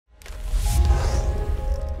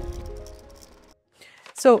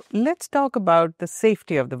So let's talk about the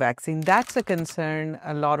safety of the vaccine. That's a concern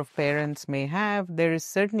a lot of parents may have. There is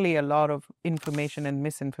certainly a lot of information and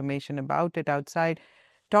misinformation about it outside.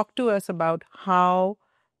 Talk to us about how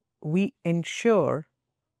we ensure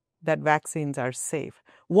that vaccines are safe.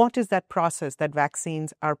 What is that process that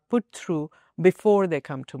vaccines are put through before they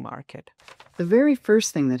come to market? The very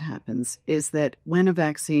first thing that happens is that when a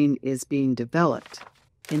vaccine is being developed,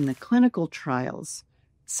 in the clinical trials,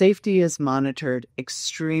 safety is monitored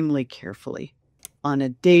extremely carefully on a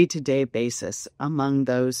day-to-day basis among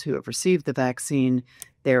those who have received the vaccine.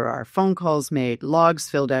 There are phone calls made, logs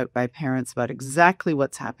filled out by parents about exactly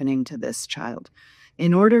what's happening to this child.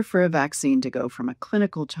 In order for a vaccine to go from a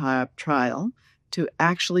clinical trial to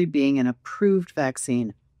actually being an approved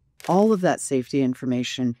vaccine, all of that safety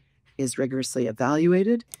information is rigorously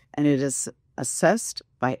evaluated, and it is assessed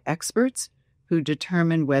by experts who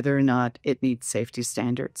determine whether or not it meets safety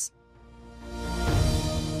standards.